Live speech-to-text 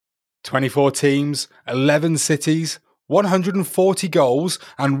24 teams, 11 cities, 140 goals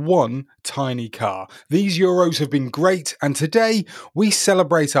and one tiny car. These Euros have been great, and today we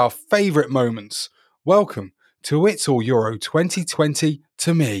celebrate our favourite moments. Welcome to It's All Euro 2020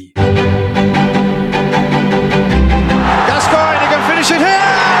 to me. Gascoigne, he can finish it here!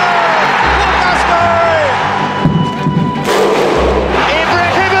 Gascoigne!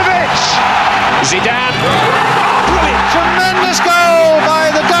 Ibrahimovic! Zidane! Brilliant! Tremendous goal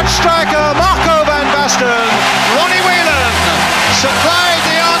by the Dutch striker Marco van Basten. Ronnie Whelan supplied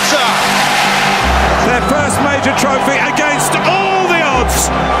the answer. Their first major trophy against all the odds.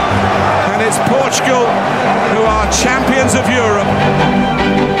 And it's Portugal who are champions of Europe.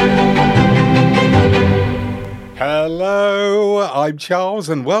 Hello, I'm Charles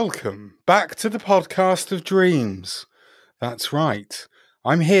and welcome back to the podcast of dreams. That's right.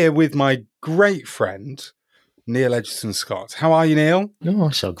 I'm here with my great friend, Neil Edgerton Scott. How are you, Neil? Oh,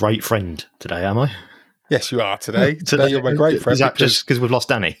 I'm a great friend today, am I? Yes, you are today. Today you're my great friend. Is that just because we've lost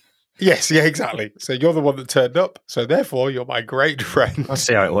Danny? Yes, yeah, exactly. So you're the one that turned up, so therefore you're my great friend. Let's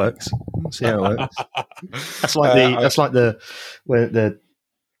see how it works. That's like the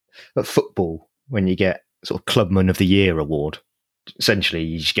at football when you get sort of Clubman of the Year award. Essentially,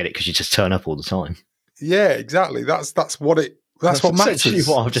 you just get it because you just turn up all the time. Yeah, exactly. That's what matters. Essentially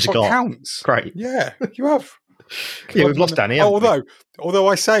what I've just got. Counts. Great. Yeah, you have. Yeah, we've lost Danny. Although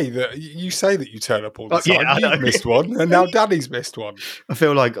I say that you say that you turn up all the time. Yeah, You've missed one, and now Danny's missed one. I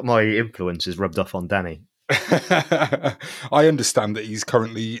feel like my influence is rubbed off on Danny. I understand that he's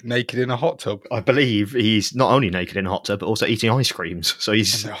currently naked in a hot tub. I believe he's not only naked in a hot tub, but also eating ice creams. So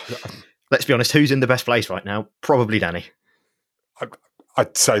he's. Let's be honest, who's in the best place right now? Probably Danny.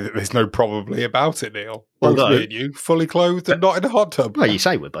 I'd say that there's no probably about it, Neil. Both me and you, fully clothed and not in a hot tub. Well, you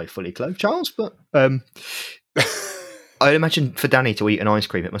say we're both fully clothed, Charles, but I imagine for Danny to eat an ice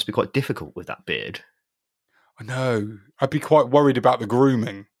cream, it must be quite difficult with that beard. I know. I'd be quite worried about the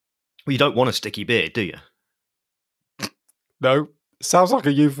grooming. Well, you don't want a sticky beard, do you? No. Sounds like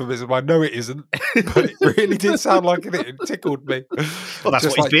a euphemism. I know it isn't, but it really did sound like it. It tickled me. Well, that's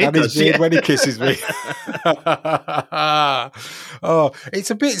just what his beard does, beard when he kisses me. Oh, it's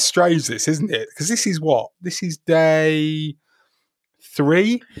a bit strange, this, isn't it? Because this is what? This is day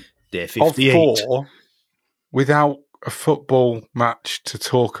 3 Day 58 of 4 without a football match to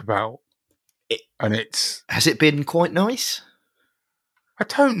talk about. Has it been quite nice? I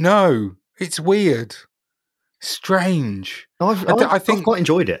don't know. It's weird. Strange. I think I've quite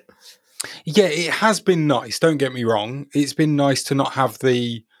enjoyed it. Yeah, it has been nice. Don't get me wrong. It's been nice to not have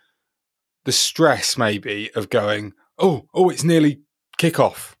the stress, maybe, of going, oh, it's nearly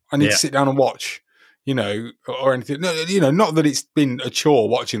kickoff. I need to sit down and watch, or anything. No, not that it's been a chore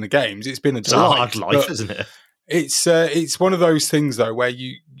watching the games. It's been a delight. It's a hard life, isn't it? It's one of those things though where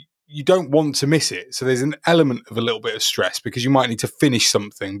you don't want to miss it. So there's an element of a little bit of stress because you might need to finish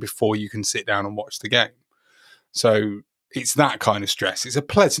something before you can sit down and watch the game. So it's that kind of stress. It's a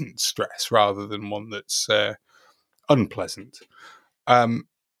pleasant stress rather than one that's unpleasant. I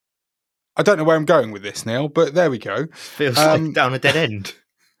don't know where I'm going with this, Neil, but there we go. Feels like down a dead end.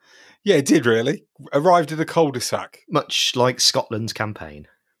 Yeah, it did really. Arrived at a cul-de-sac. Much like Scotland's campaign.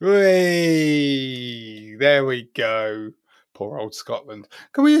 Whee! There we go. Poor old Scotland.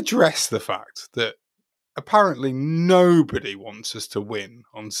 Can we address the fact that apparently nobody wants us to win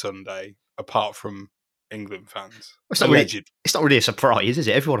on Sunday apart from England fans? It's not really a surprise, is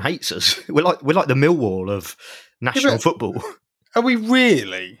it? Everyone hates us. We're like the Millwall of national football. Are we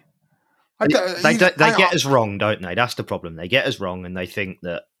really? They get us wrong, don't they? That's the problem. They get us wrong, and they think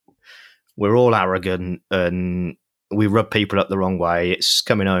that we're all arrogant and we rub people up the wrong way. It's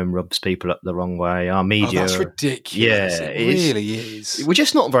coming home rubs people up the wrong way. Our media, that's ridiculous. Yeah, it really is. We're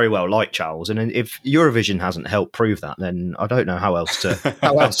just not very well liked, Charles. And if Eurovision hasn't helped prove that, then I don't know how else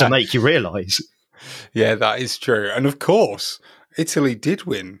to make you realise. Yeah, that is true. And of course, Italy did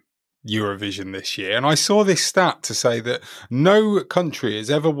win Eurovision this year. And I saw this stat to say that no country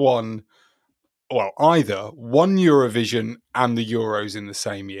has ever won, either won Eurovision and the Euros in the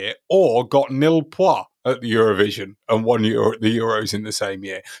same year or got nil points at the Eurovision and won the Euros in the same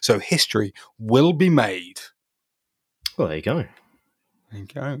year. So history will be made. Well, there you go. There you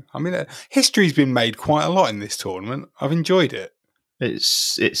go. I mean, history's been made quite a lot in this tournament. I've enjoyed it.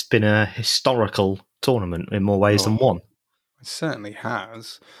 It's been a historical tournament in more ways than one. It certainly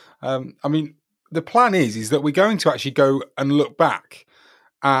has. I mean, the plan is that we're going to actually go and look back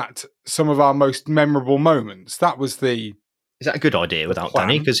at some of our most memorable moments. That was the... Is that a good idea without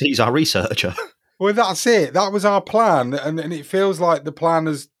Danny? Because he's our researcher. Well, that's it. That was our plan. And it feels like the plan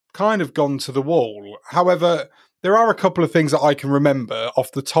has kind of gone to the wall. However, there are a couple of things that I can remember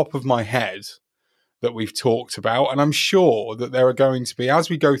off the top of my head that we've talked about. And I'm sure that there are going to be, as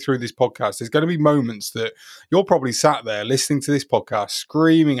we go through this podcast, there's going to be moments that you're probably sat there listening to this podcast,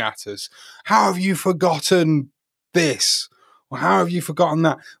 screaming at us, how have you forgotten this? Or how have you forgotten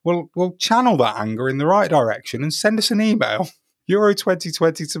that? Well, we'll channel that anger in the right direction and send us an email,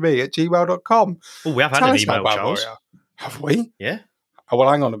 euro2020to me@gmail.com. Oh, we have had an email, Charles. Have we? Yeah. Oh,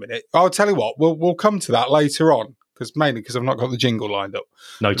 well, hang on a minute. I'll tell you what, we'll come to that later on. Mainly because I've not got the jingle lined up.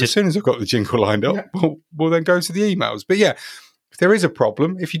 Noted. As soon as I've got the jingle lined up, we'll then go to the emails. But yeah, if there is a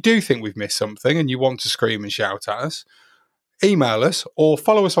problem, if you do think we've missed something and you want to scream and shout at us, email us or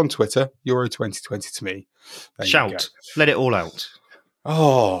follow us on Twitter, Euro2020 to me. Shout. Let it all out.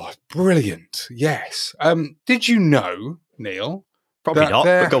 Oh, brilliant. Yes. Did you know, Neil, Probably not,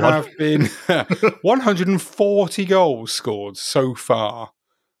 there but go have on. been 140 goals scored so far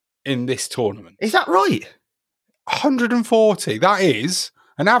in this tournament? Is that right? 140. That is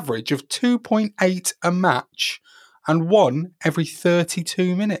an average of 2.8 a match and one every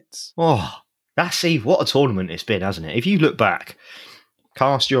 32 minutes. Oh, what a tournament it's been, hasn't it? If you look back,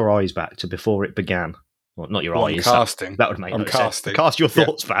 cast your eyes back to before it began. Well, not your eyes. I'm casting. That would make I'm no casting. sense. Cast your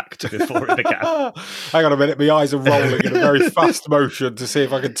thoughts back to before it began. Hang on a minute. My eyes are rolling in a very fast motion to see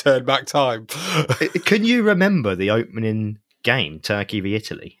if I can turn back time. Can you remember the opening game, Turkey v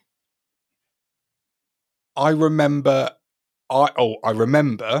Italy? I remember Andrea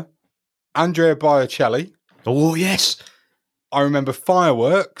Biocelli. Oh, yes. I remember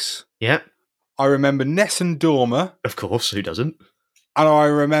fireworks. Yeah. I remember Nessun Dorma. Of course, who doesn't? And I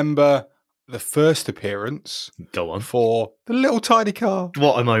remember the first appearance Go on. for the little tiny car.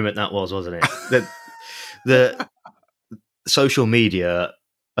 What a moment that was, wasn't it? The social media,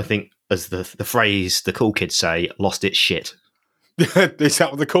 I think, as the phrase the cool kids say, lost its shit. Is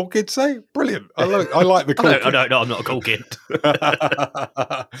that what the cool kids say? Brilliant. I like the cool kids. No, I'm not a cool kid.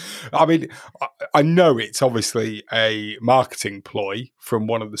 I mean, I know it's obviously a marketing ploy from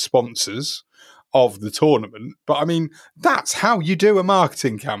one of the sponsors of the tournament, but I mean, that's how you do a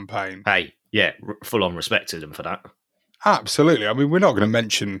marketing campaign. Hey, yeah, full on respect to them for that. Absolutely. I mean, we're not going to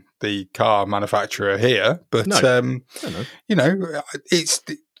mention the car manufacturer here, but, No. you know, it's,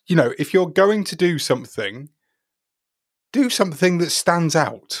 you know, if you're going to do something that stands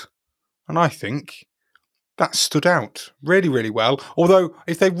out. And I think that stood out really, really well. Although,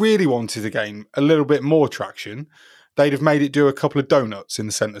 if they really wanted to gain a little bit more traction, they'd have made it do a couple of donuts in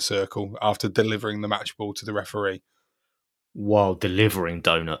the centre circle after delivering the match ball to the referee. While delivering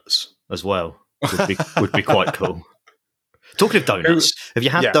donuts as well would be quite cool. Talking of donuts, have you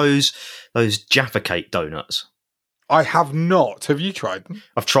had those Jaffa Cake donuts? I have not. Have you tried them?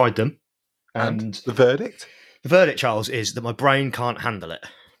 I've tried them. And the verdict? The verdict, Charles, is that my brain can't handle it.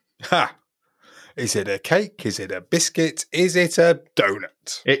 Ha! Is it a cake? Is it a biscuit? Is it a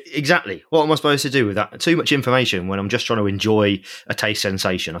donut? Exactly. What am I supposed to do with that? Too much information when I'm just trying to enjoy a taste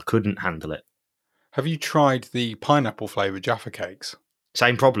sensation. I couldn't handle it. Have you tried the pineapple flavoured Jaffa Cakes?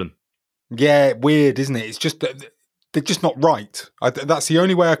 Same problem. Yeah, weird, isn't it? It's just they're just not right. That's the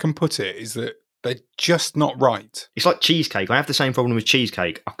only way I can put it, is that they're just not right. It's like cheesecake. I have the same problem with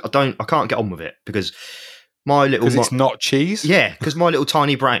cheesecake. I can't get on with it because it's not cheese? Yeah, because my little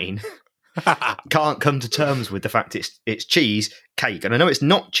tiny brain can't come to terms with the fact it's cheese, cake. And I know it's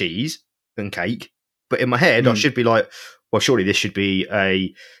not cheese and cake, but in my head I should be like, well, surely this should be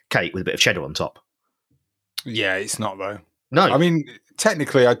a cake with a bit of cheddar on top. Yeah, it's not though. No. I mean,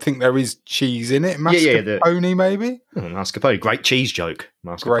 technically I think there is cheese in it. Mascarpone, maybe? Mascarpone. Great cheese joke.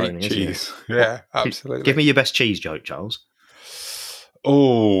 Great cheese. Yeah, absolutely. Give me your best cheese joke, Charles.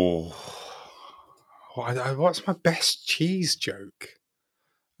 Oh... What's my best cheese joke?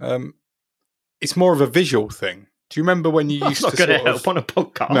 It's more of a visual thing. Do you remember when you used to? That's not going to help on a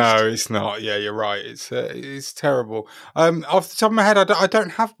podcast. No, it's not. Yeah, you're right. It's terrible. Off the top of my head, I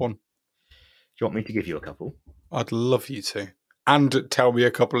don't have one. Do you want me to give you a couple? I'd love you to, and tell me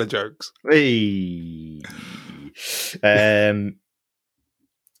a couple of jokes. Hey.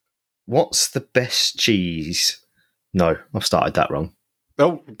 What's the best cheese? No, I've started that wrong.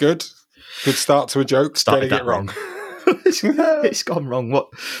 Oh, good. Good start to a joke. Started getting that it wrong. It's gone wrong.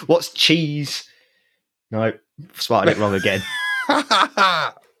 What's cheese? No, started it wrong again.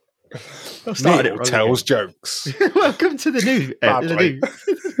 Neil tells jokes. Welcome to the new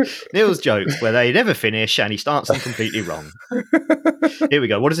Neil's jokes, where they never finish and he starts them completely wrong. Here we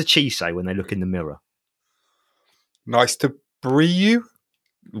go. What does a cheese say when they look in the mirror? Nice to brie you.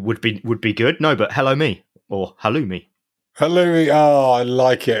 Would be good. No, but hello me or halloumi. Halloumi. Oh, I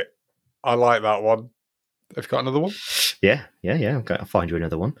like it. I like that one. Have you got another one? Yeah. Okay, I'll find you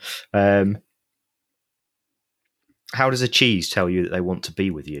another one. How does a cheese tell you that they want to be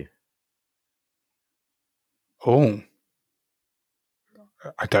with you? Oh,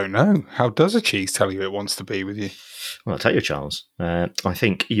 I don't know. How does a cheese tell you it wants to be with you? Well, I'll tell you, Charles. I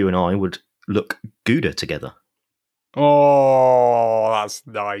think you and I would look gooder together. Oh, that's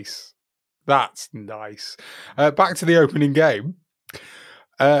nice. That's nice. Back to the opening game.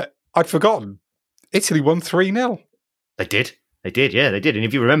 I'd forgotten. Italy won 3-0. They did. Yeah, they did. And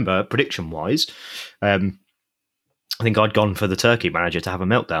if you remember, prediction-wise, I think I'd gone for the Turkey manager to have a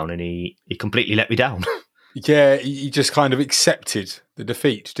meltdown, and he completely let me down. Yeah, he just kind of accepted the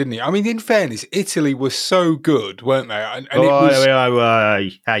defeat, didn't he? I mean, in fairness, Italy was so good, weren't they? And it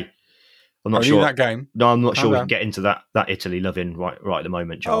was... Hey, I'm not sure that game. No, I'm not sure we can get into that Italy loving right at the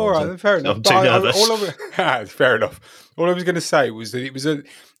moment, Charles. Oh, all right, fair enough. I'm too nervous. Fair enough. All I was going to say was that it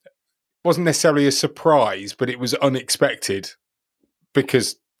wasn't necessarily a surprise, but it was unexpected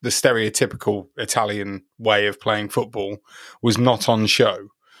because the stereotypical Italian way of playing football was not on show.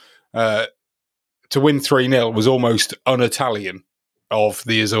 To win 3-0 was almost un-Italian of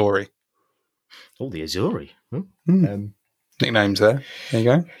the Azzurri. Oh, the Azzurri. Nicknames there. There you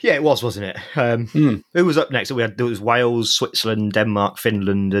go. Yeah, it was, wasn't it? Who was up next? There was Wales, Switzerland, Denmark,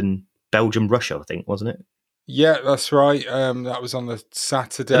 Finland, and Belgium, Russia, I think, wasn't it? Yeah, that's right. That was on the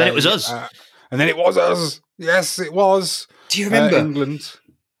Saturday. And then it was us. And then it was us. Yes, it was. Do you remember England?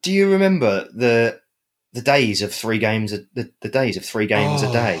 Do you remember the days of 3 games? The days of 3 games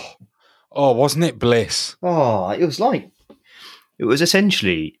a day. Oh, wasn't it bliss? Oh, it was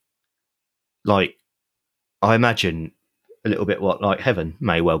essentially like, I imagine a little bit what like heaven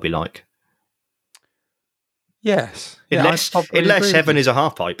may well be like. Yes. Unless heaven is a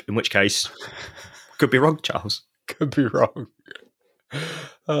half pipe, in which case, could be wrong, Charles. Could be wrong.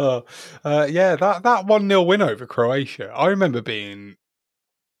 Yeah, that 1-0 win over Croatia, I remember being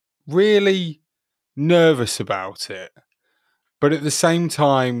really nervous about it. But at the same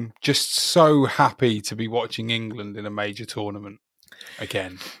time, just so happy to be watching England in a major tournament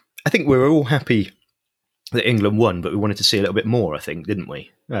again. I think we were all happy that England won, but we wanted to see a little bit more, I think, didn't we?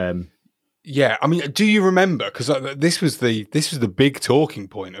 Yeah, I mean, do you remember? Because this was the big talking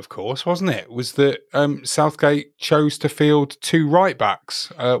point, of course, wasn't it? Was that Southgate chose to field 2 right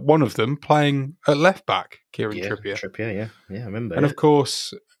backs, one of them playing at left back, Kieran Trippier. Trippier, yeah, I remember. And of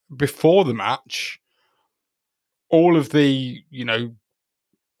course, before the match, all of the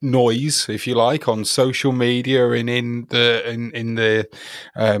noise, if you like, on social media and in the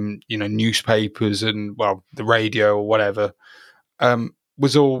newspapers and the radio or whatever,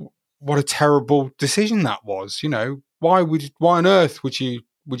 was all, what a terrible decision that was. Why on earth would you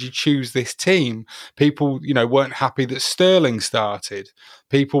choose this team? People, weren't happy that Sterling started.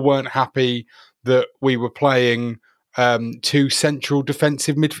 People weren't happy that we were playing 2 central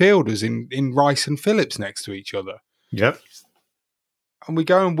defensive midfielders in Rice and Phillips next to each other. Yep. And we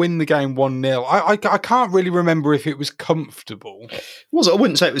go and win the game 1-0. I can't really remember if it was comfortable. I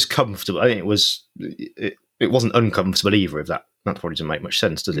wouldn't say it was comfortable. I think it wasn't uncomfortable either. If that probably doesn't make much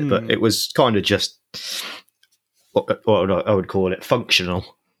sense, does it? But it was kind of just what I would call it functional.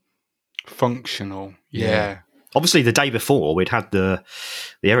 Functional, yeah. Obviously, the day before we'd had the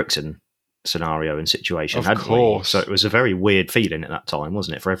Eriksen scenario and situation. Of course. So it was a very weird feeling at that time,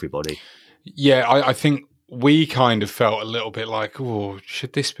 wasn't it, for everybody? Yeah, I think we kind of felt a little bit like, oh,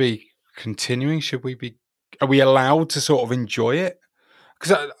 should this be continuing? Are we allowed to sort of enjoy it?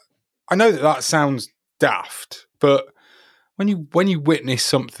 Because I know that sounds daft, but when you witness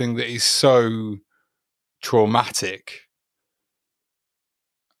something that is so traumatic,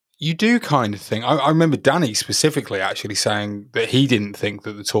 you do kind of think. I remember Danny specifically actually saying that he didn't think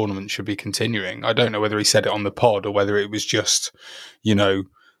that the tournament should be continuing. I don't know whether he said it on the pod or whether it was just,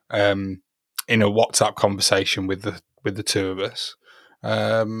 in a WhatsApp conversation with the 2 of us.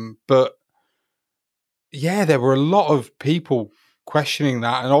 But yeah, there were a lot of people questioning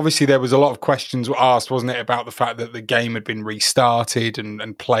that. And obviously there was a lot of questions asked, wasn't it, about the fact that the game had been restarted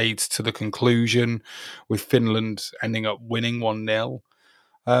and played to the conclusion, with Finland ending up winning 1-0.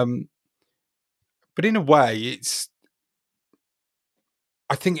 But in a way,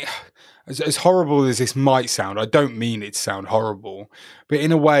 I think, as horrible as this might sound, I don't mean it to sound horrible, but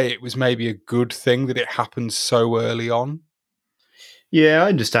in a way it was maybe a good thing that it happened so early on. Yeah, I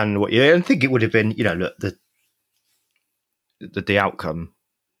understand I think it would have been, look, the outcome,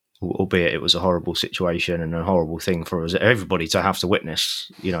 albeit it was a horrible situation and a horrible thing for us, everybody to have to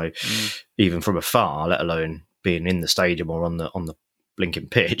witness, even from afar, let alone being in the stadium or on the blinking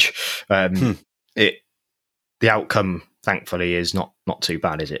pitch. The outcome, thankfully, is not too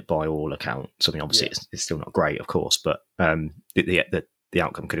bad, is it? By all accounts. I mean, obviously, it's still not great, of course, but the the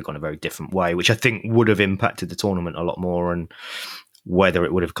outcome could have gone a very different way, which I think would have impacted the tournament a lot more, and whether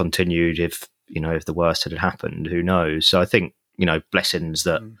it would have continued if the worst had happened, who knows? So I think, blessings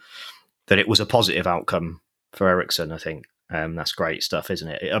that it was a positive outcome for Ericsson. I think that's great stuff, isn't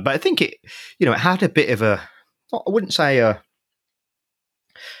it? But I think it had a bit of I wouldn't say a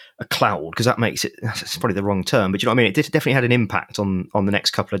cloud, because that's probably the wrong term, but you know what I mean? It definitely had an impact on the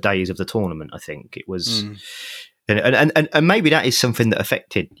next couple of days of the tournament. I think it was, and maybe that is something that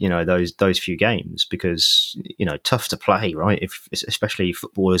affected, those few games, because, tough to play, right? Especially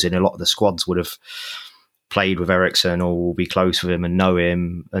footballers in a lot of the squads would have played with Ericsson or will be close with him and know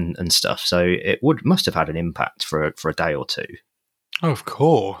him and stuff. So it must have had an impact for a day or two. Oh, of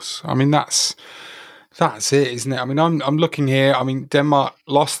course. I mean, that's it, isn't it? I mean, I'm looking here. I mean, Denmark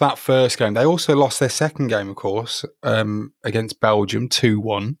lost that first game. They also lost their second game, of course, against Belgium,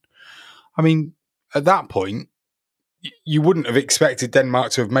 2-1. I mean, at that point, you wouldn't have expected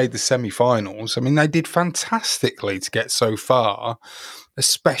Denmark to have made the semi-finals. I mean, they did fantastically to get so far,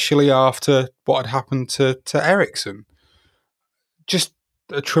 especially after what had happened to Ericsson. Just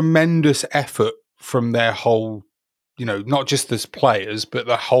a tremendous effort from their whole, not just as players, but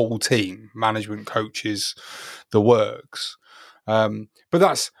the whole team, management, coaches, the works.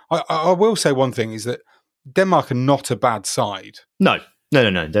 But I will say one thing is that Denmark are not a bad side. No.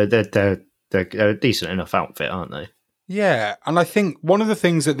 They're a decent enough outfit, aren't they? Yeah, and I think one of the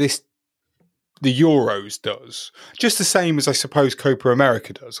things that the Euros does, just the same as I suppose Copa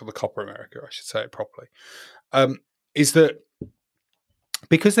America does, or the Copa America, I should say it properly, is that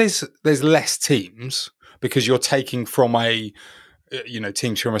because there's less teams, because you're taking from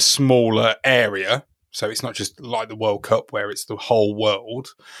teams from a smaller area, so it's not just like the World Cup where it's the whole world,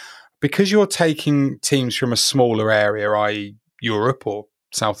 because you're taking teams from a smaller area, i.e. Europe or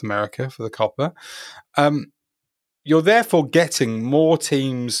South America for the Copa, you're therefore getting more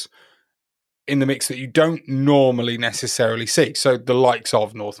teams in the mix that you don't normally necessarily see. So the likes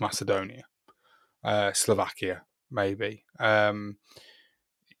of North Macedonia, Slovakia, maybe.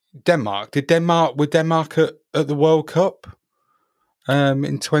 Denmark. Were Denmark at the World Cup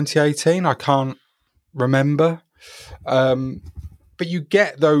in 2018? I can't remember. But you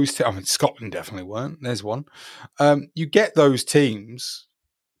get those... I mean, Scotland definitely weren't. There's one. You get those teams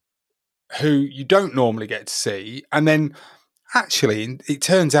who you don't normally get to see. And then actually, it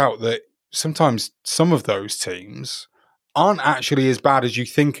turns out that sometimes some of those teams aren't actually as bad as you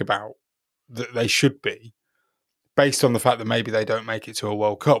think about that they should be, based on the fact that maybe they don't make it to a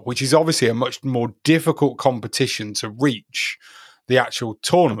World Cup, which is obviously a much more difficult competition to reach the actual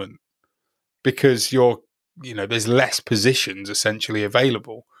tournament, because there's less positions essentially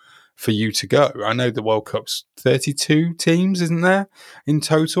available for you to go. I know the World Cup's 32 teams, isn't there, in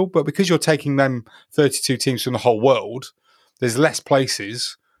total? But because you're taking them 32 teams from the whole world, there's less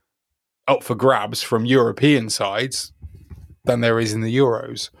places up for grabs from European sides than there is in the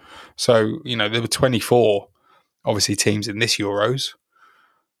Euros. So, there were 24, obviously, teams in this Euros.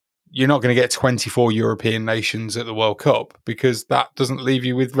 You're not going to get 24 European nations at the World Cup, because that doesn't leave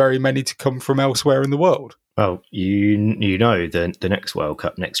you with very many to come from elsewhere in the world. Well, the next World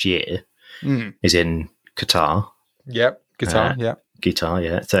Cup next year is in Qatar. Yep, Qatar, Qatar,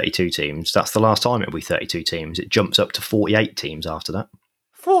 yeah, 32 teams. That's the last time it'll be 32 teams. It jumps up to 48 teams after that.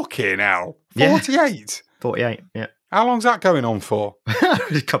 Fucking hell. 48? Yeah. 48, yeah. How long's that going on for?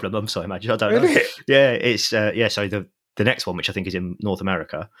 A couple of months, I imagine. I don't know. Yeah, it's so the next one, which I think is in North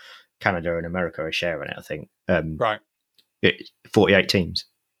America, Canada and America are sharing it, I think. Right. 48 teams.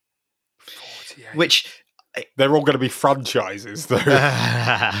 48. Which... They're all going to be franchises, though.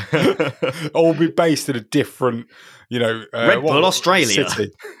 All be based in a different, Red Bull Australia.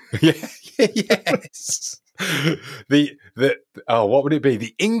 City. Yes. What would it be?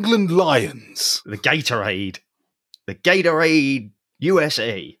 The England Lions. The Gatorade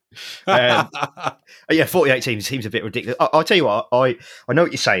USA. 48 teams seems a bit ridiculous. I'll tell you what, I know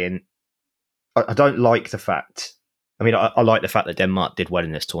what you're saying. I don't like the fact. I mean, I like the fact that Denmark did well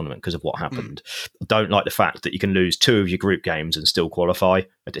in this tournament because of what happened. I don't like the fact that you can lose 2 of your group games and still qualify.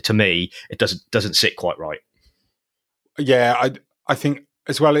 To me, it doesn't sit quite right. Yeah, I think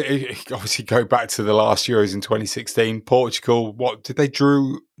as well, it obviously go back to the last Euros in 2016. Portugal, what did they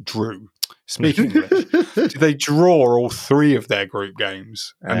drew? Speak English. Did they draw all 3 of their group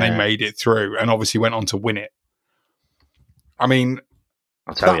games and they made it through and obviously went on to win it? I mean,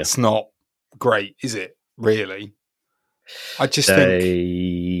 that's not great, is it? Really? I just think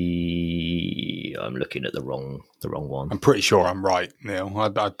I'm looking at the wrong one. I'm pretty sure I'm right, Neil. I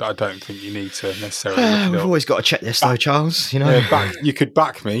don't think you need to necessarily. We've always got to check this, though, Charles. You could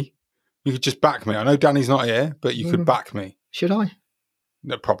back me. You could just back me. I know Danny's not here, but you could back me. Should I?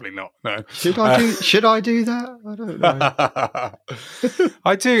 No, probably not. No. Should I do that? I don't know.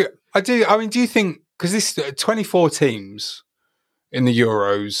 I do. I mean, do you think, because this 24 teams in the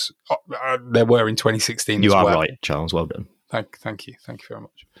Euros, there were in 2016 you as are well. right, Charles. Well done. Thank you very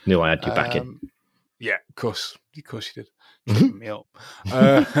much. Knew I had you back in. Yeah, of course you did. Tripping me up.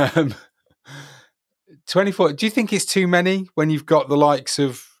 24. Do you think it's too many when you've got the likes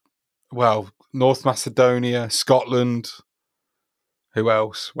of, well, North Macedonia, Scotland? Who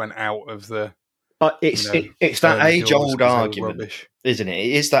else went out of the? It's that age-old argument, isn't it?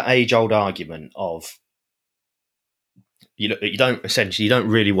 It is that age-old argument of you don't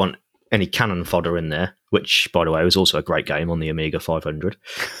really want any cannon fodder in there, which, by the way, was also a great game on the Amiga 500.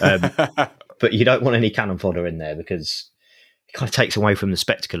 But you don't want any cannon fodder in there because it kind of takes away from the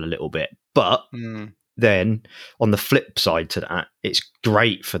spectacle a little bit. But then, on the flip side to that, it's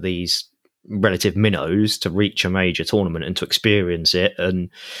great for these relative minnows to reach a major tournament and to experience it,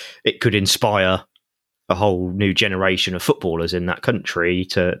 and it could inspire a whole new generation of footballers in that country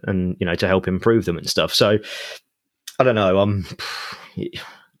to help improve them and stuff. So I don't know.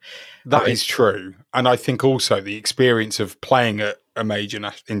 That is true, and I think also the experience of playing at a major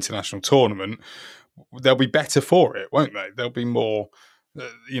international tournament, they'll be better for it, won't they? They'll be more,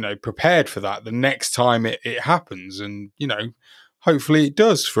 prepared for that the next time it happens, and hopefully it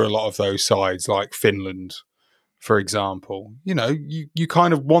does for a lot of those sides like Finland, for example. You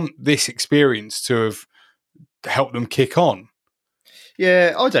kind of want this experience to have helped them kick on.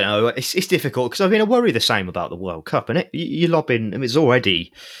 Yeah, I don't know. It's difficult because I worry the same about the World Cup, and you lob in. it's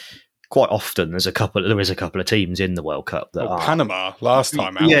already quite often there is a couple of teams in the World Cup that are Panama last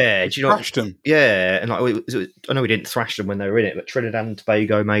time out. Yeah, thrashed them. Yeah, and I know we didn't thrash them when they were in it, but Trinidad and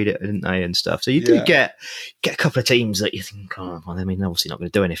Tobago made it, didn't they, and stuff. So you do get a couple of teams that you think, they're obviously not going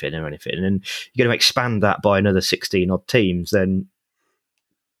to do anything or anything, and then you're going to expand that by another 16 odd teams. Then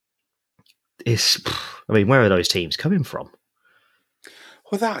where are those teams coming from?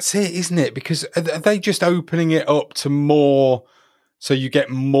 Well, that's it, isn't it? Because are they just opening it up to more, so you get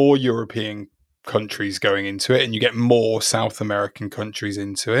more European countries going into it and you get more South American countries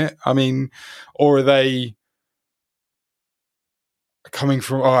into it? Or are they coming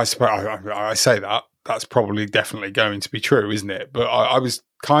from, I say that, that's probably definitely going to be true, isn't it? But I was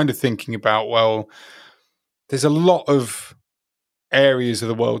kind of thinking about, well, there's a lot of areas of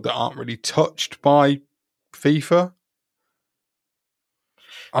the world that aren't really touched by FIFA.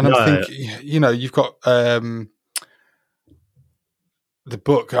 And I'm thinking, you've got the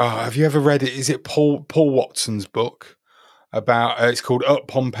book. Have you ever read it? Is it Paul Watson's book about? It's called Up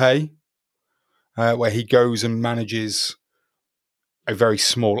Pompeii, where he goes and manages a very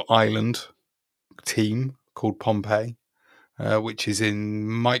small island team called Pompeii, which is in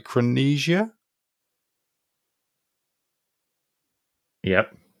Micronesia.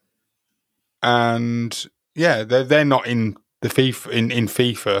 Yep. And they're not in the FIFA in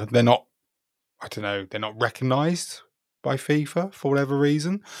FIFA. They're not. I don't know. They're not recognised by FIFA for whatever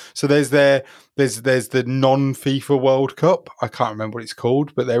reason. So there's the non-FIFA World Cup. I can't remember what it's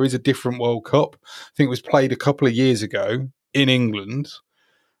called, but there is a different World Cup. I think it was played a couple of years ago in England,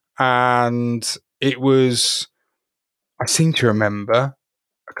 and it was. I seem to remember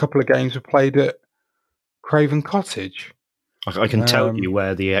a couple of games were played at Craven Cottage. I can tell you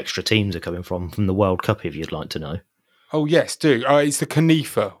where the extra teams are coming from the World Cup if you'd like to know. Oh yes, do. It's the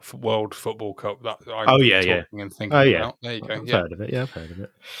CONIFA World Football Cup that I'm talking and thinking about. There you go. I've heard of it. Yeah, I've heard of it.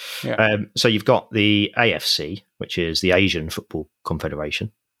 Yeah. So you've got the AFC, which is the Asian Football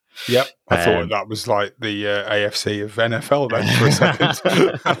Confederation. Yep. I thought that was like the AFC of NFL then for a second.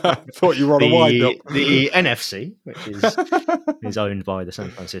 I thought you were on a wind up. The NFC, which is owned by the San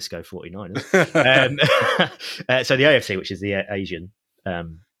Francisco 49ers. So the AFC, which is the Asian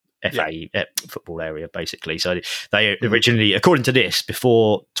FA football area, basically. So they originally, according to this,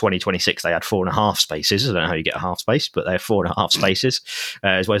 before 2026, they had 4.5 spaces. I don't know how you get a half space, but they have 4.5 spaces.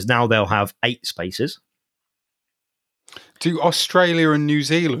 As well as now they'll have 8 spaces. Do Australia and New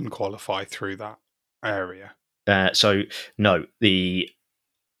Zealand qualify through that area? So no, I'm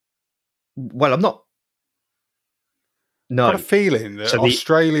not. No, I've got a feeling that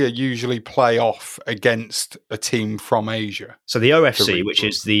Australia usually play off against a team from Asia. So the OFC, which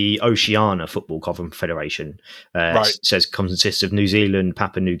is the Oceania Football Confederation, consists of New Zealand,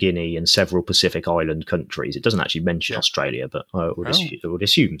 Papua New Guinea, and several Pacific Island countries. It doesn't actually mention Australia, but I would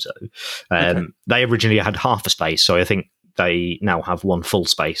assume so. They originally had half a space, so I think they now have one full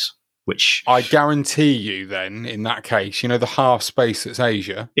space. Which I guarantee you, then, in that case, the half space that's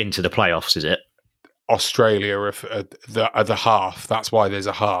Asia into the playoffs, is it? Australia are the half. That's why there's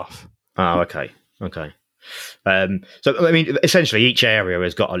a half. Oh, okay. So, I mean, essentially each area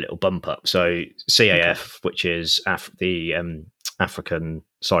has got a little bump up. So CAF, which is the African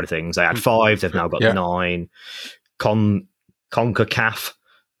side of things, they had 5. They've now got 9. CONCACAF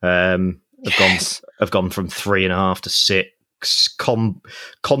have gone from 3.5 to 6.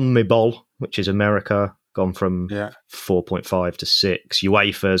 CONMEBOL, which is America, gone from 4.5 to 6.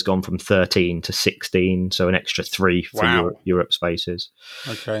 UEFA has gone from 13 to 16, so an extra 3 for Europe spaces.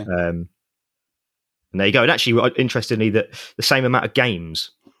 Okay. And there you go. And actually, interestingly, that the same amount of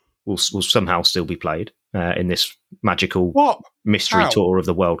games will somehow still be played in this magical mystery tour of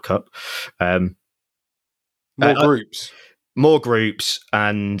the World Cup. More groups,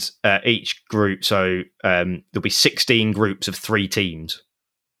 and each group. So there'll be 16 groups of 3 teams.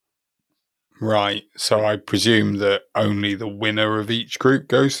 Right. So I presume that only the winner of each group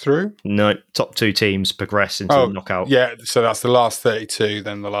goes through? No, top 2 teams progress into the knockout. Yeah, so that's the last 32,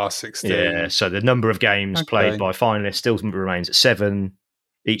 then the last 16. Yeah, so the number of games played by finalists still remains at 7.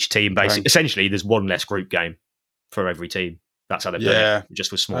 Each team, basically, essentially, there's 1 less group game for every team. That's how they've done it,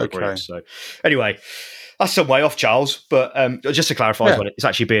 just with smaller groups. So anyway, that's some way off, Charles. But just to clarify, it's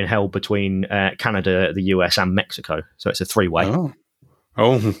actually being held between Canada, the US, and Mexico. So it's a 3-way.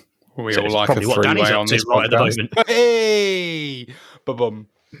 Oh. We all like a 3-way on this right at the moment. Hey! Ba-bum.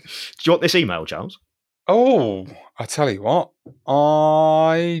 Do you want this email, Charles? Oh, I tell you what,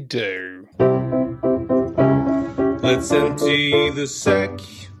 I do. Let's empty the sack.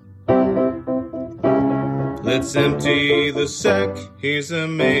 Let's empty the sack. Here's a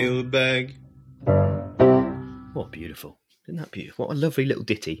mailbag. What beautiful. Isn't that beautiful? What a lovely little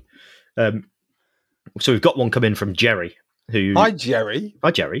ditty. So we've got one come in from Jerry. Hi, Jerry.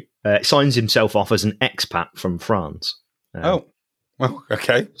 Signs himself off as an expat from France. Well,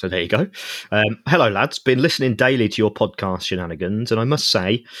 okay. So there you go. Hello, lads. Been listening daily to your podcast shenanigans, and I must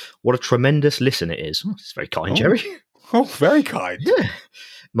say, what a tremendous listen it is. Oh, it's very kind, Jerry. Oh, very kind. Yeah.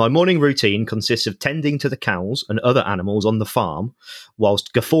 My morning routine consists of tending to the cows and other animals on the farm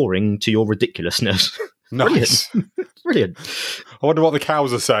whilst guffawing to your ridiculousn's. Nice. Brilliant. I wonder what the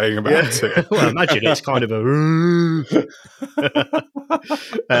cows are saying about it. Well, I imagine it's kind of a...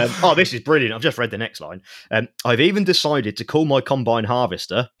 this is brilliant. I've just read the next line. I've even decided to call my combine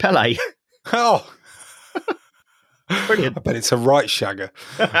harvester Pele. Oh. Brilliant. I bet it's a right shagger.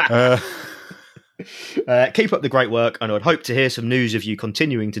 Keep up the great work, and I'd hope to hear some news of you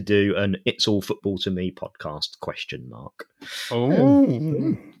continuing to do an It's All Football to Me podcast, ?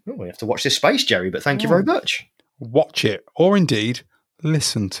 Oh. We have to watch this space, Jerry, but thank you very much. Watch it, or indeed,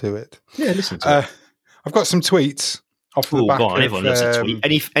 listen to it. Yeah, listen to it. I've got some tweets off the back of... Everyone loves a tweet.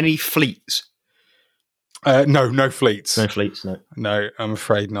 Any fleets? No fleets. No fleets, no. No, I'm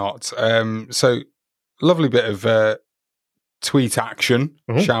afraid not. So, lovely bit of tweet action,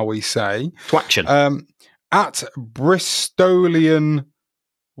 shall we say. Twaction. At Bristolian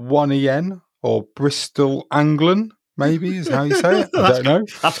 1EN, or Bristol Anglin, maybe is how you say it. I don't know.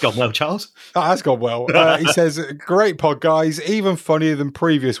 That's gone well, Charles. That has gone well. He says, great pod, guys. Even funnier than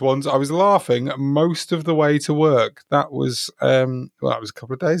previous ones. I was laughing most of the way to work. That was, that was a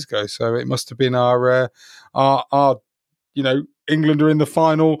couple of days ago. So it must have been our England are in the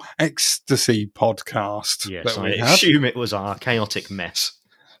final ecstasy podcast. Yes, I assume it was our chaotic mess.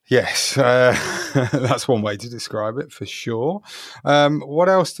 Yes, that's one way to describe it for sure. What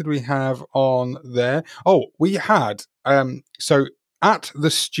else did we have on there? Oh, we had, so at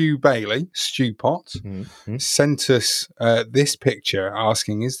the Stu Bailey, Stu Pot, sent us this picture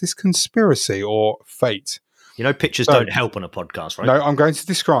asking, is this conspiracy or fate? You know, pictures don't help on a podcast, right? No, I'm going to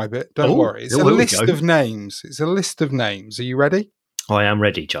describe it. Don't worry. It's a list of names. It's a list of names. Are you ready? I am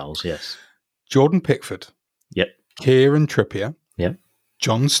ready, Charles, yes. Jordan Pickford. Yep. Kieran Trippier. Yep.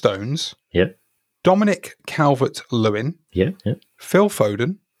 John Stones. Yep. Dominic Calvert-Lewin. Yep. Yep. Phil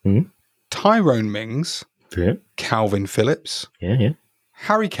Foden. Tyrone Mings. Yep. Calvin Phillips. Yeah, yeah.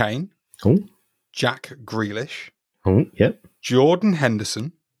 Harry Kane. Oh. Jack Grealish. Oh, yep. Jordan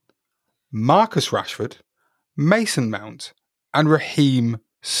Henderson. Marcus Rashford. Mason Mount. And Raheem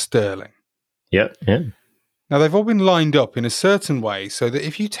Sterling. Yep, yeah. Now, they've all been lined up in a certain way so that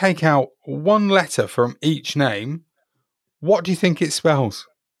if you take out one letter from each name, what do you think it spells?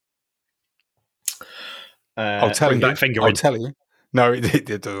 I'll tell you. I'll tell you. No,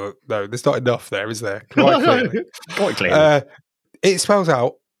 no, there's not enough there, is there? Quite clearly. Quite clearly. It spells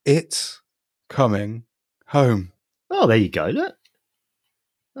out, it's coming home. Oh, there you go. Look.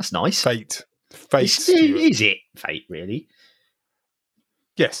 That's nice. Fate. Is it fate, really?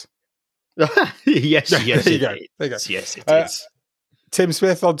 Yes. yes, there you go. Yes, it is. Tim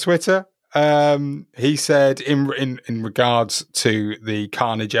Smith on Twitter, he said in regards to the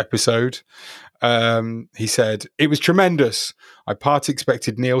Carnage episode, He said, "It was tremendous. I part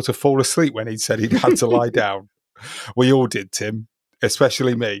expected Neil to fall asleep when he'd said he'd had to lie down. We all did, Tim,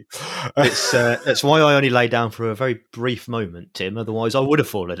 especially me." It's why I only lay down for a very brief moment, Tim. Otherwise, I would have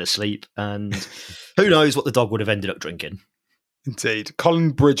fallen asleep, and who knows what the dog would have ended up drinking. Indeed.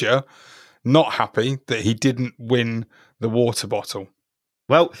 Colin Bridger, not happy that he didn't win the water bottle.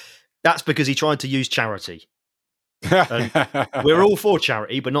 Well, that's because he tried to use charity. And we're all for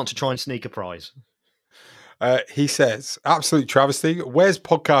charity, but not to try and sneak a prize. He says, absolute travesty. Where's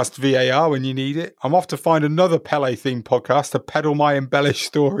podcast VAR when you need it? I'm off to find another Pele-themed podcast to peddle my embellished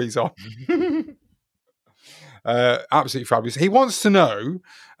stories on. Absolutely fabulous. He wants to know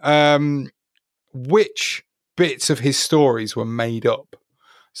which bits of his stories were made up.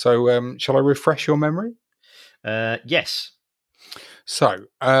 So shall I refresh your memory? Yes. So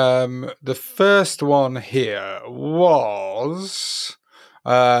the first one here was...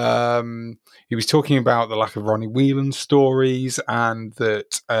 he was talking about the lack of Ronnie Whelan stories and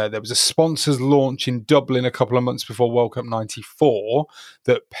that there was a sponsors launch in Dublin a couple of months before World Cup 94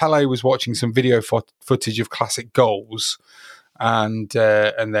 that Pele was watching some video footage of classic goals and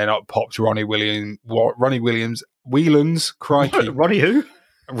then up popped Ronnie Whelan's, crikey. Ronnie who?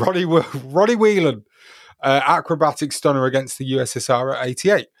 Ronnie Whelan. Acrobatic stunner against the USSR at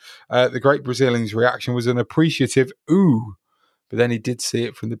 88. The great Brazilian's reaction was an appreciative ooh. But then he did see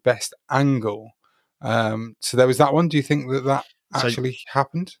it from the best angle. So there was that one. Do you think that actually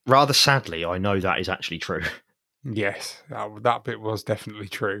happened? Rather sadly, I know that is actually true. Yes, that bit was definitely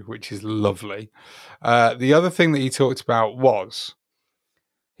true, which is lovely. The other thing that he talked about was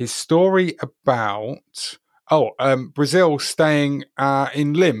his story about Brazil staying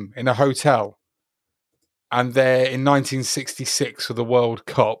in Lim in a hotel. And there in 1966 for the World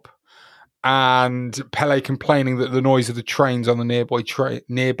Cup. And Pele complaining that the noise of the trains on the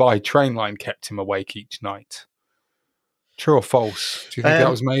nearby train line kept him awake each night. True or false? Do you think that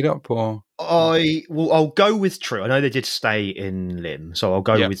was made up? Or I'll go with true. I know they did stay in Lim, so I'll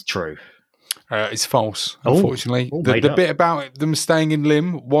go with true. It's false, unfortunately. The bit about them staying in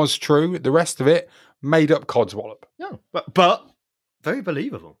Lim was true. The rest of it, made up codswallop. No, but very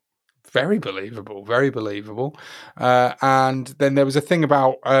believable. Very believable, very believable. And then there was a thing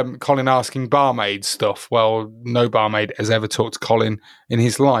about Colin asking barmaid stuff. Well, no barmaid has ever talked to Colin in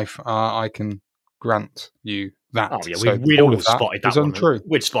his life. I can grant you that. Oh, yeah, so we'd all spotted that one. Untrue.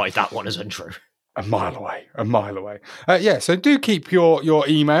 We'd spotted that one as untrue. A mile away. So do keep your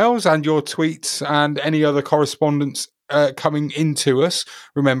emails and your tweets and any other correspondence coming into us.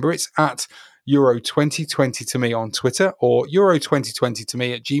 Remember, it's at Euro2020 to me on Twitter or Euro2020 to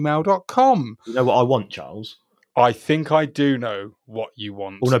me at gmail.com. You know what I want, Charles? I think I do know what you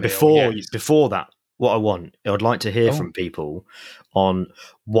want. Well, no, before that, what I want, I'd like to hear from people on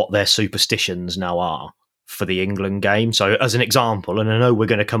what their superstitions now are for the England game. So as an example, and I know we're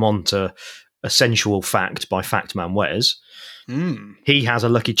going to come on to a sensual fact by Factman Wes, he has a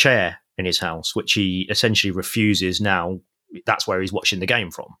lucky chair in his house, which he essentially refuses now. That's where he's watching the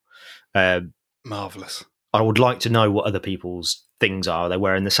game from. Marvellous. I would like to know what other people's things are. Are they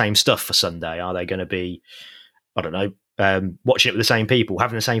wearing the same stuff for Sunday? Are they going to be, I don't know, watching it with the same people,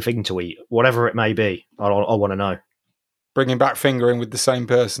 having the same thing to eat, whatever it may be? I want to know. Bringing back fingering with the same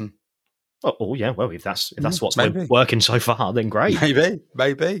person. Oh yeah, well, if that's what's working so far, then great.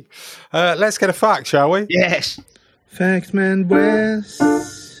 Maybe. Let's get a fact, shall we? Yes. Factman Wes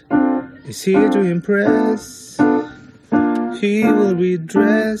is here to impress. He will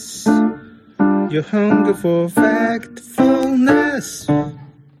redress your hunger for factfulness.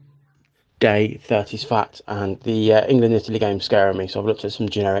 Day 30's fact, and the England-Italy game scaring me, so I've looked at some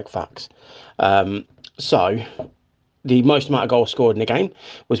generic facts. So, the most amount of goals scored in a game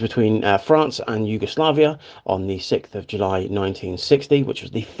was between France and Yugoslavia on the 6th of July 1960, which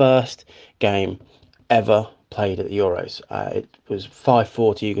was the first game ever played at the Euros. It was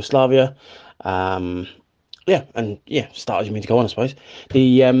 5-4 to Yugoslavia. Started you mean to go on, I suppose.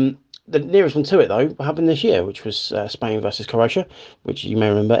 The nearest one to it, though, happened this year, which was Spain versus Croatia, which you may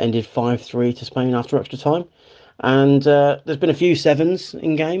remember ended 5-3 to Spain after extra time. And there's been a few sevens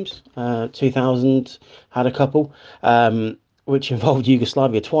in games. 2000 had a couple, which involved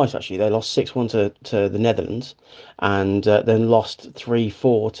Yugoslavia twice, actually. They lost 6-1 to the Netherlands and then lost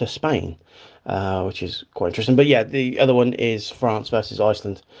 3-4 to Spain, which is quite interesting. But yeah, the other one is France versus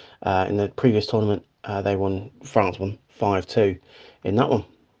Iceland. In the previous tournament, France won 5-2 in that one.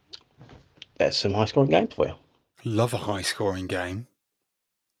 There's some high-scoring games for you. Love a high-scoring game.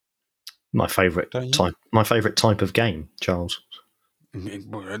 My favourite type of game, Charles.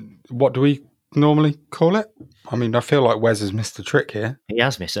 What do we normally call it? I mean, I feel like Wes has missed the trick here. He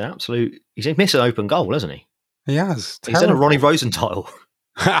has missed an absolute... He's missed an open goal, hasn't he? He has. He's done a Ronnie Rosenthal.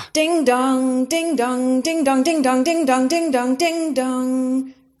 Ding dong, ding dong, ding dong, ding dong, ding dong, ding dong, ding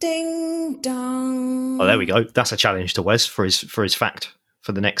dong, ding dong. Oh, there we go. That's a challenge to Wes for his fact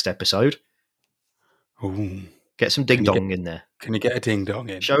for the next episode. Ooh. Get some ding dong in there. Can you get a ding dong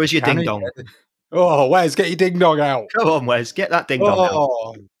in? Show us your ding dong. Oh, Wes, get your ding dong out. Come on, Wes, get that ding dong out.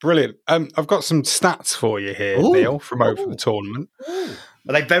 Oh, brilliant. I've got some stats for you here, Neil, from over the tournament.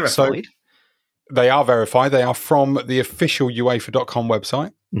 Are they verified? So, they are verified. They are from the official UEFA.com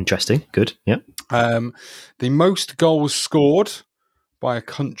website. Interesting. Good. Yeah. The most goals scored by a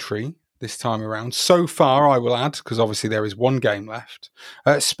country this time around, so far, I will add, because obviously there is one game left,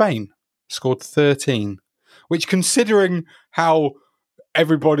 Spain scored 13, which, considering how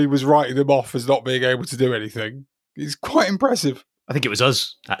everybody was writing them off as not being able to do anything, is quite impressive. I think it was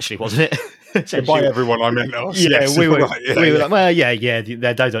us, actually, wasn't it? By everyone, I meant us. Yeah, yes, we were. Right, we were like, well, yeah.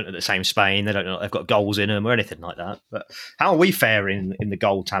 They don't look the same Spain. They don't look like they've got goals in them or anything like that. But how are we faring in the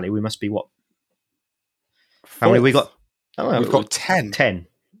goal tally? We must be what? How many we got? Oh, we've got 10. 10.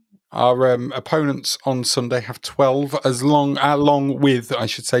 Our opponents on Sunday have 12, along with, I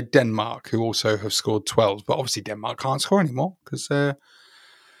should say, Denmark, who also have scored 12. But obviously Denmark can't score anymore because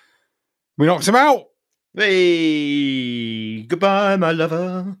we knocked them out. Hey, goodbye, my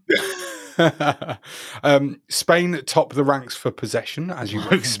lover. Spain top the ranks for possession, as you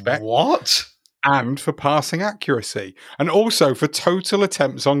would expect. What? And for passing accuracy. And also for total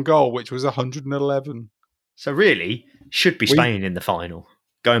attempts on goal, which was 111. So really, should be Spain in the final,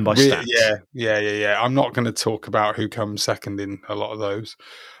 going by stats. Yeah. I'm not going to talk about who comes second in a lot of those.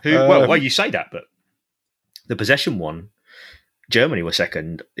 Well, you say that, but the possession one, Germany were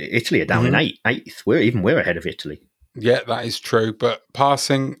second. Italy are down in eighth. We're ahead of Italy. Yeah, that is true. But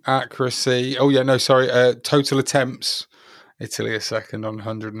passing accuracy, total attempts, Italy are second on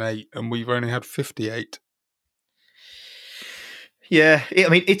 108, and we've only had 58. Yeah, I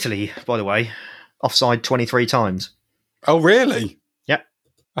mean, Italy, by the way, offside 23 times. Oh, really? Yeah.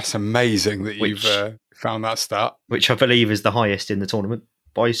 That's amazing that you've found that stat. Which I believe is the highest in the tournament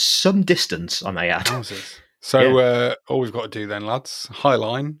by some distance, I may add. So all we've got to do then, lads, high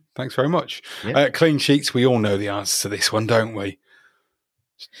line. Thanks very much. Yep. Clean sheets, we all know the answer to this one, don't we?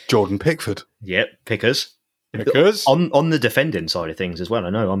 Jordan Pickford. Yep, Pickers. Pickers. On the defending side of things as well. I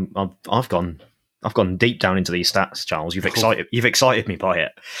know I've gone deep down into these stats, Charles. You've excited me by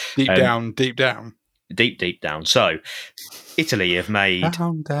it. Deep down. Deep down. So Italy have made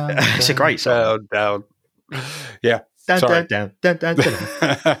down, it's a great song. Down. Yeah. Down.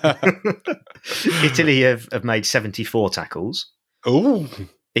 Italy have made 74 tackles. Oh.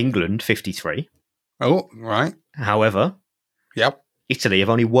 England 53. Oh, right. However, yep. Italy have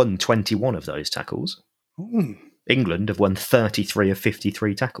only won 21 of those tackles. Ooh. England have won 33 of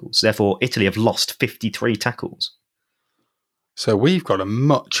 53 tackles. Therefore, Italy have lost 53 tackles. So we've got a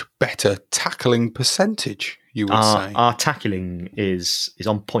much better tackling percentage, you would say. Our tackling is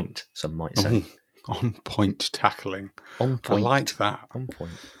on point, some might say. On point tackling. On point. I like that. On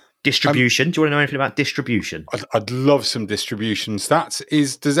point. Distribution. Do you want to know anything about distribution? I'd love some distribution stats.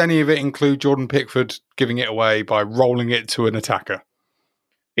 Does any of it include Jordan Pickford giving it away by rolling it to an attacker?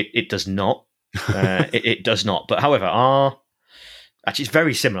 It does not. It does not. But however, actually, it's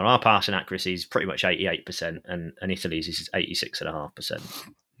very similar. Our passing accuracy is pretty much 88%, and Italy's is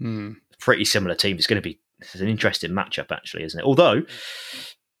 86.5%. Pretty similar team. It's an interesting matchup, actually, isn't it? Although,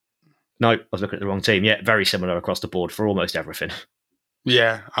 no, I was looking at the wrong team. Yeah, very similar across the board for almost everything.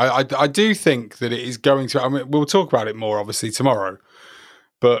 Yeah, I do think that it is going to. I mean, we'll talk about it more obviously tomorrow,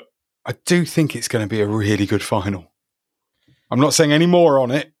 but I do think it's going to be a really good final. I'm not saying any more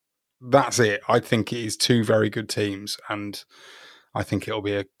on it. That's it. I think it is two very good teams, and I think it'll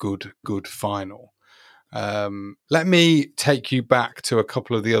be a good final. Let me take you back to a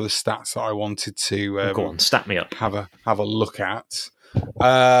couple of the other stats that I wanted to go on, stat me up. Have a look at.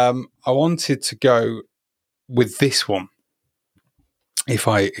 I wanted to go with this one. If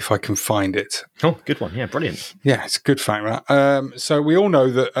I can find it. Oh, good one. Yeah, brilliant. Yeah, it's a good fact, that. So we all know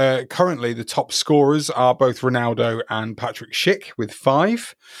that currently the top scorers are both Ronaldo and Patrick Schick with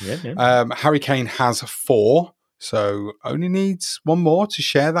 5. Yeah. Harry Kane has 4, so only needs one more to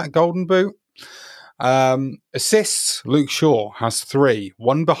share that golden boot. Assists, Luke Shaw has 3,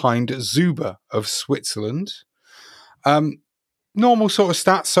 one behind Zuber of Switzerland. Normal sort of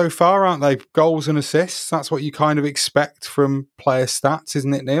stats so far, aren't they? Goals and assists. That's what you kind of expect from player stats,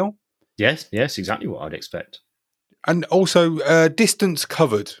 isn't it, Neil? Yes, exactly what I'd expect. And also distance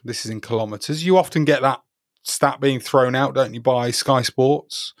covered. This is in kilometres. You often get that stat being thrown out, don't you, by Sky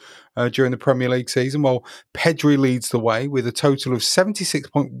Sports during the Premier League season, while Pedri leads the way with a total of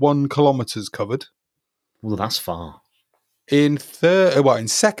 76.1 kilometres covered. Well, that's far. In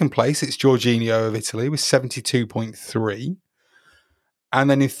second place, it's Jorginho of Italy with 72.3. And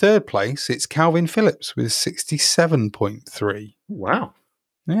then in third place, it's Calvin Phillips with 67.3. Wow.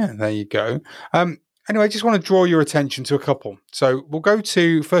 Yeah, there you go. Anyway, I just want to draw your attention to a couple. So we'll go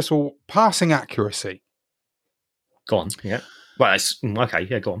to, first of all, passing accuracy. Go on, yeah. Well, okay,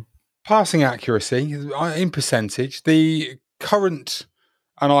 yeah, go on. Passing accuracy, in percentage, the current,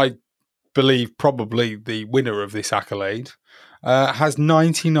 and I believe probably the winner of this accolade, has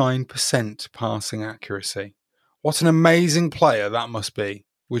 99% passing accuracy. What an amazing player that must be,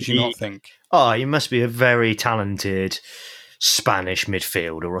 would you not think? Oh, he must be a very talented Spanish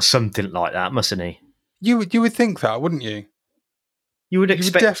midfielder or something like that, mustn't he? You would think that, wouldn't you? You would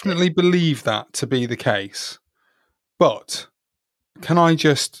definitely believe that to be the case. But can I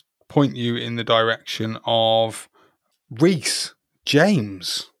just point you in the direction of Reece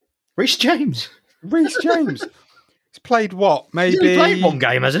James? Reece James? Reece James. He's played what? Maybe... He's played one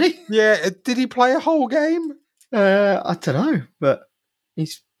game, hasn't he? Yeah. Did he play a whole game? I don't know, but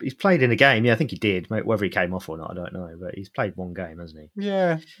he's played in a game. Yeah, I think he did. Whether he came off or not, I don't know. But he's played one game, hasn't he?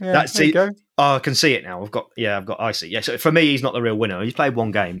 Yeah. That's there you go. Oh, I can see it now. I see. Yeah, so for me, he's not the real winner. He's played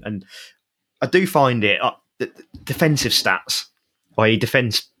one game, and I do find it the defensive stats, i.e.,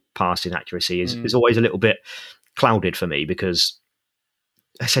 defense passing accuracy, is always a little bit clouded for me because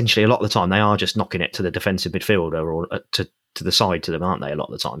essentially a lot of the time they are just knocking it to the defensive midfielder or to the side to them, aren't they? A lot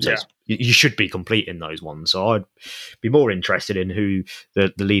of the time, so you should be completing those ones. So I'd be more interested in who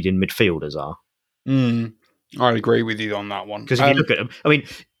the leading midfielders are. I agree with you on that one. Because if you look at them, I mean,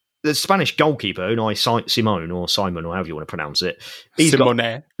 the Spanish goalkeeper, Simon or however you want to pronounce it,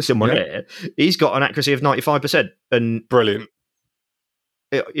 Simone. He's got an accuracy of 95%. And brilliant.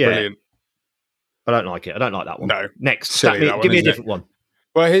 Brilliant. I don't like it. I don't like that one. No. Next. Silly, give me a different one.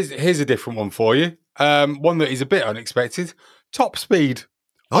 Well, here's a different one for you. One that is a bit unexpected. Top speed.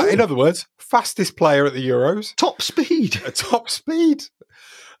 Oh. In other words, fastest player at the Euros. Top speed. Top speed.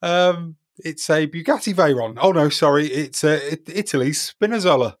 It's a Bugatti Veyron. Oh, no, sorry. It's Italy's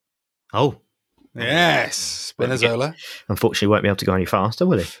Spinazzola. Oh. Yes, Spinazzola. Unfortunately, won't be able to go any faster,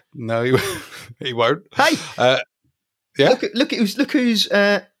 will he? No, he won't. Hey! Yeah? Look who's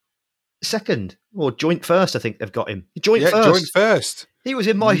second. Or joint first, I think they've got him. Joint first. He was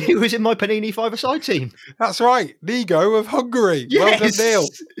in my Panini five-a-side team. That's right. Nigo of Hungary. Yes. Well done, Neil.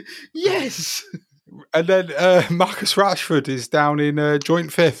 Yes. And then Marcus Rashford is down in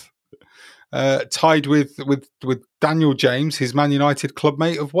joint fifth. Tied with Daniel James, his Man United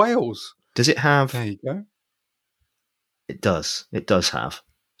clubmate of Wales. Does it have? There you go. It does. It does have.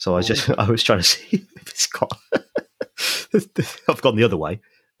 So I was trying to see if it's got. I've gone the other way.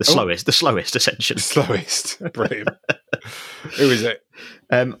 The slowest, essentially. The slowest. Brilliant. Who is it?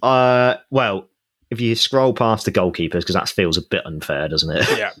 Well, if you scroll past the goalkeepers, because that feels a bit unfair, doesn't it?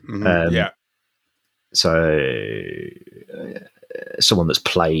 Yeah. Mm-hmm. Yeah. So someone that's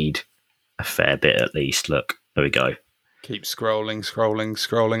played a fair bit at least. Look, there we go. Keep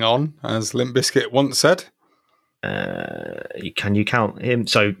scrolling on, as Limp Bizkit once said. Can you count him?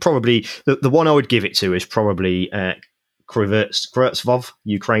 So probably the one I would give it to is probably Kryvtsov,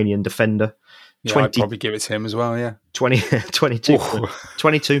 Ukrainian defender. Yeah, I'd probably give it to him as well, yeah.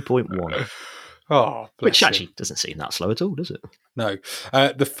 22.1. Oh, which actually doesn't seem that slow at all, does it? No.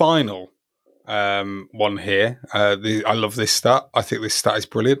 The final one here, I love this stat. I think this stat is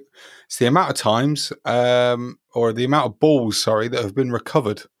brilliant. It's the amount of times, or the amount of balls, that have been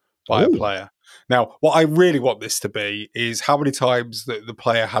recovered by a player. Now, what I really want this to be is how many times that the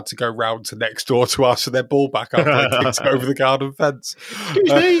player had to go round to next door to ask for their ball back after they kicked it over the garden fence.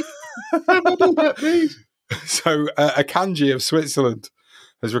 Excuse me. Have my ball back, please. So, Akanji of Switzerland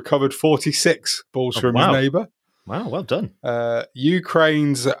has recovered 46 balls from his neighbour. Wow, well done.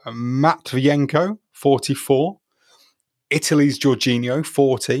 Ukraine's Matvienko, 44. Italy's Jorginho,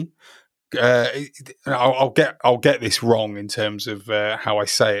 40. I'll get this wrong in terms of how I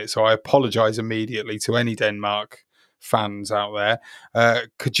say it, so I apologise immediately to any Denmark fans out there.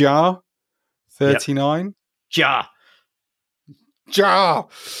 Kajar, 39. Yep. Jar.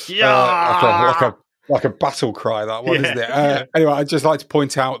 Like a battle cry, that one, isn't it? Anyway, I'd just like to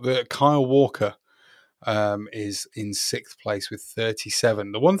point out that Kyle Walker is in sixth place with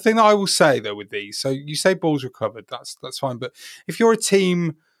 37. The one thing that I will say, though, with these, so you say balls recovered, that's fine, but if you're a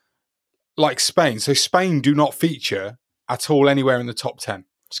team like Spain, so Spain do not feature at all anywhere in the top 10.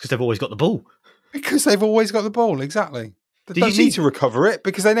 It's because they've always got the ball. Because they've always got the ball, exactly. They don't need to recover it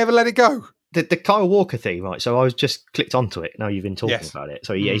because they never let it go. the Kyle Walker thing, right? So I was just clicked onto it. Now you've been talking about it.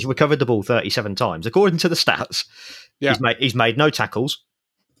 So he's recovered the ball 37 times. According to the stats, he's made no tackles.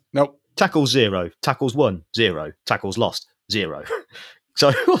 Nope. Tackles 0. Tackles 1, 0. Tackles lost, 0.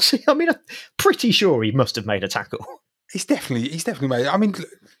 So I mean, I'm pretty sure he must have made a tackle. He's definitely made. I mean,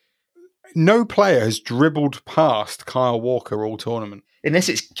 no player has dribbled past Kyle Walker all tournament. Unless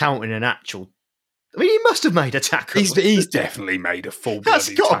it's counting an actual. I mean, he must have made a tackle. He's definitely made a full. That's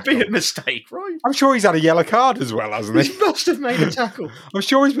got to tackle. be a mistake, right? I'm sure he's had a yellow card as well, hasn't he? He must have made a tackle. I'm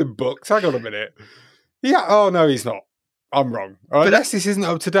sure he's been booked. Hang on a minute. Yeah. Oh no, he's not. I'm wrong. Unless this isn't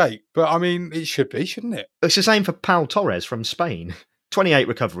up to date, but I mean, it should be, shouldn't it? It's the same for Pau Torres from Spain. 28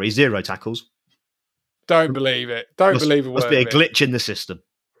 recoveries, 0 tackles. Don't believe it. Don't believe it. Must be a glitch in the system.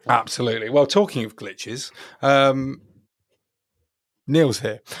 Absolutely. Well, talking of glitches, Neil's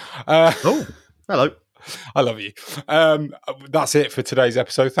here. Oh, hello. I love you. That's it for today's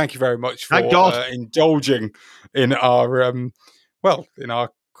episode. Thank you very much for indulging in our in our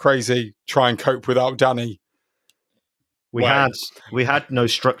crazy try and cope without Danny. We had no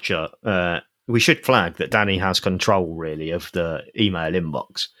structure. We should flag that Danny has control really of the email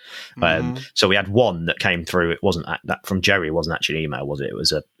inbox. So we had one that came through. It wasn't that from Jerry. It wasn't actually an email, was it? It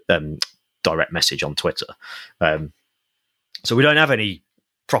was a direct message on Twitter. So we don't have any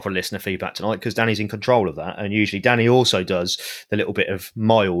proper listener feedback tonight because Danny's in control of that. And usually Danny also does the little bit of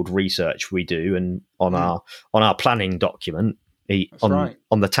mild research we do, and on our planning document.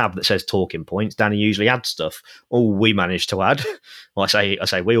 On the tab that says talking points, Danny usually adds stuff. All we managed to add, well, I say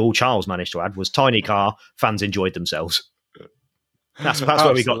we all Charles managed to add was tiny car, fans enjoyed themselves. That's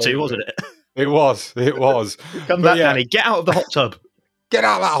where we got to, wasn't it? It was. Come back, Danny. Get out of the hot tub. Get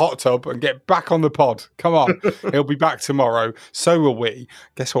out of that hot tub and get back on the pod. Come on. He'll be back tomorrow. So will we.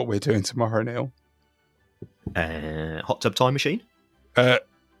 Guess what we're doing tomorrow, Neil? Hot tub time machine? No.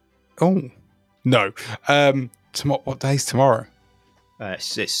 What day's tomorrow?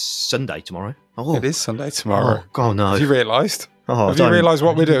 It's Sunday tomorrow. Oh, it is Sunday tomorrow. Oh, God, no. Have you realised? Have you realised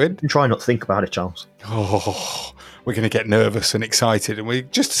what we're doing? Try not to think about it, Charles. Oh, we're going to get nervous and excited, and we're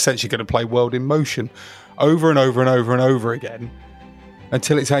just essentially going to play World in Motion over and over and over and over again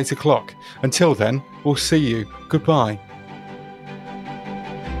until it's 8 o'clock. Until then, we'll see you. Goodbye.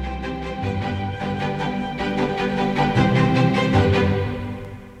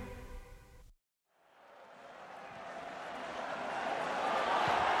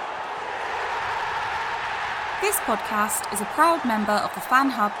 This podcast is a proud member of the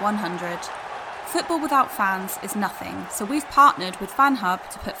FanHub 100. Football without fans is nothing, so we've partnered with FanHub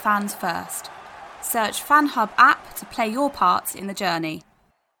to put fans first. Search FanHub app to play your part in the journey.